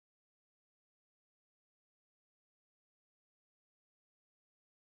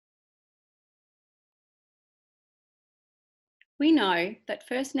We know that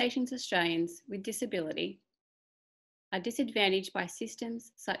First Nations Australians with disability are disadvantaged by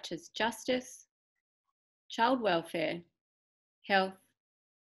systems such as justice, child welfare, health,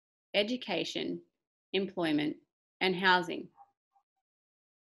 education, employment, and housing.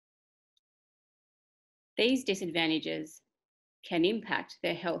 These disadvantages can impact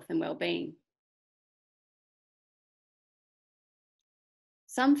their health and well-being.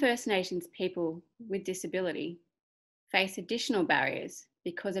 Some First Nations people with disability face additional barriers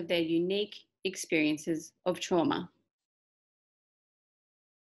because of their unique experiences of trauma.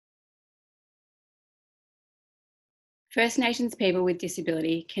 First Nations people with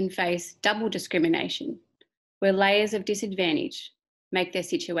disability can face double discrimination, where layers of disadvantage make their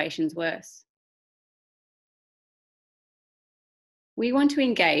situations worse. We want to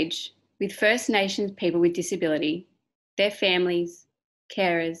engage with First Nations people with disability, their families,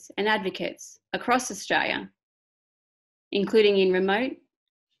 carers, and advocates across Australia, including in remote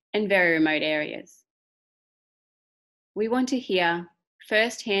and very remote areas. We want to hear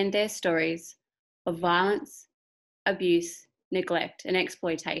firsthand their stories of violence, abuse, neglect, and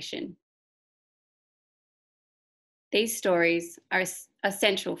exploitation. These stories are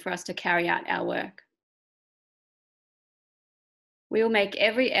essential for us to carry out our work. We will make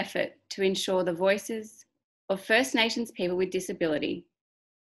every effort to ensure the voices of First Nations people with disability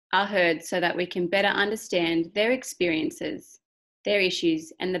are heard so that we can better understand their experiences, their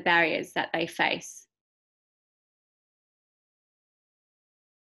issues, and the barriers that they face.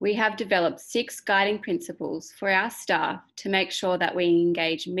 We have developed 6 guiding principles for our staff to make sure that we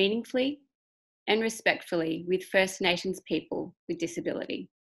engage meaningfully and respectfully with First Nations people with disability.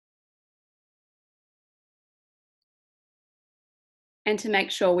 And to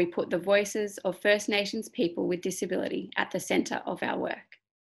make sure we put the voices of First Nations people with disability at the centre of our work.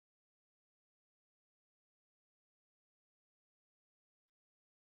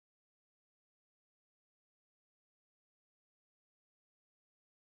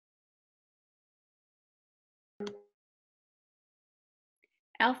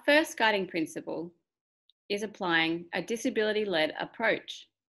 Our first guiding principle is applying a disability-led approach.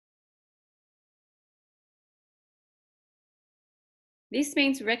 This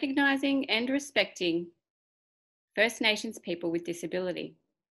means recognising and respecting First Nations people with disability,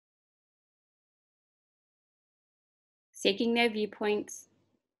 seeking their viewpoints,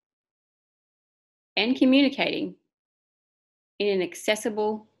 and communicating in an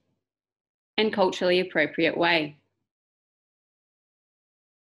accessible and culturally appropriate way.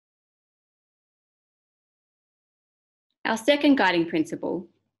 Our second guiding principle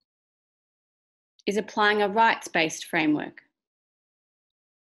is applying a rights-based framework.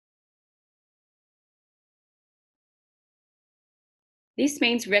 This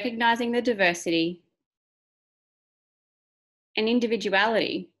means recognising the diversity and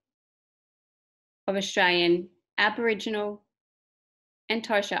individuality of Australian Aboriginal and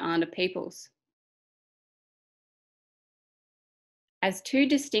Tosha Arna peoples as 2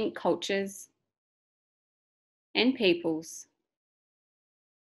 distinct cultures and peoples,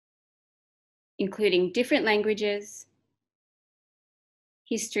 including different languages,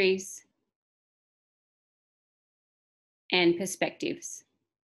 histories, and perspectives.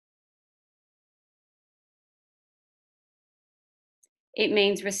 It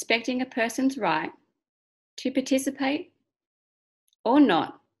means respecting a person's right to participate or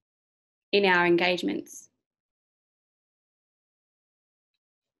not in our engagements.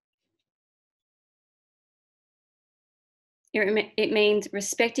 It means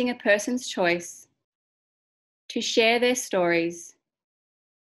respecting a person's choice to share their stories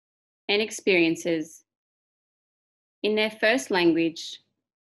and experiences in their first language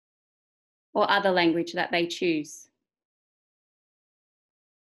or other language that they choose.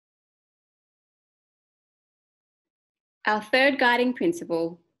 Our third guiding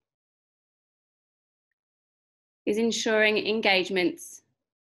principle is ensuring engagements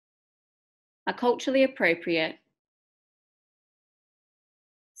are culturally appropriate,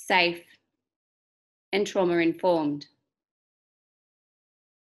 safe, and trauma-informed.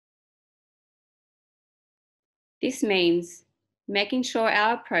 This means making sure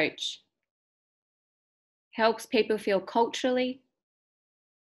our approach helps people feel culturally,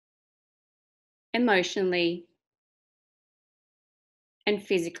 emotionally, and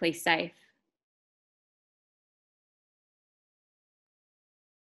physically safe.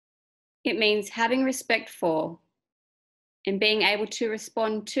 It means having respect for and being able to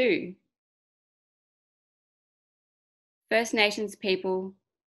respond to First Nations people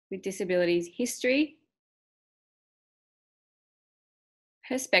with disabilities' history,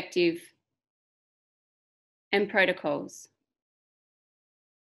 perspective, and protocols.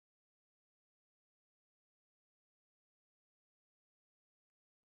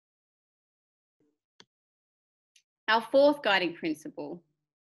 Our fourth guiding principle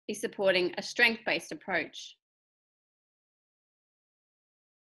is supporting a strength-based approach.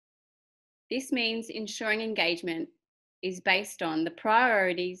 This means ensuring engagement is based on the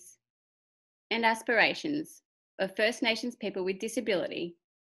priorities and aspirations of First Nations people with disability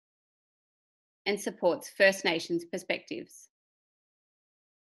and supports First Nations perspectives.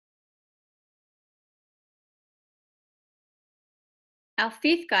 Our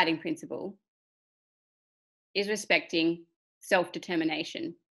fifth guiding principle is respecting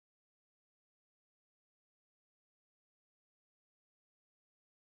self-determination.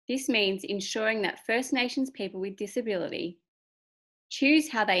 This means ensuring that First Nations people with disability choose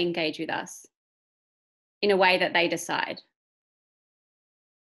how they engage with us in a way that they decide.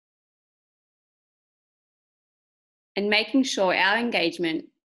 And making sure our engagement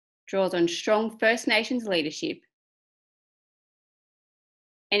draws on strong First Nations leadership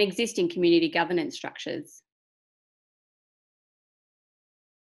and existing community governance structures.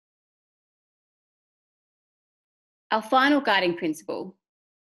 Our final guiding principle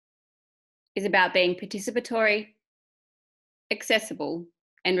is about being participatory, accessible,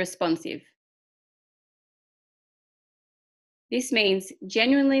 and responsive. This means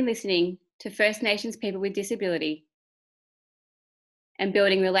genuinely listening to First Nations people with disability and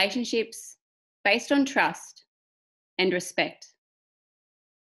building relationships based on trust and respect.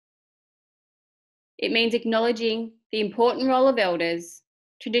 It means acknowledging the important role of elders,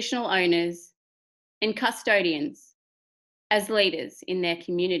 traditional owners, and custodians as leaders in their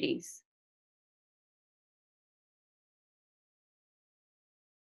communities.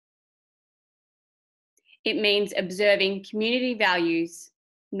 It means observing community values,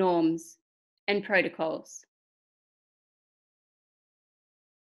 norms, and protocols.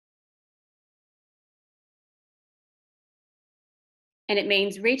 And it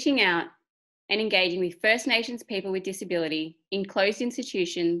means reaching out and engaging with First Nations people with disability in closed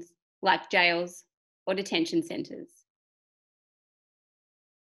institutions like jails or detention centres.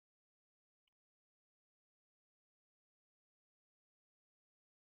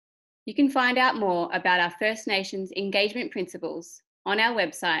 You can find out more about our First Nations engagement principles on our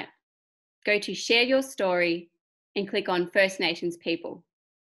website. Go to Share Your Story and click on First Nations People.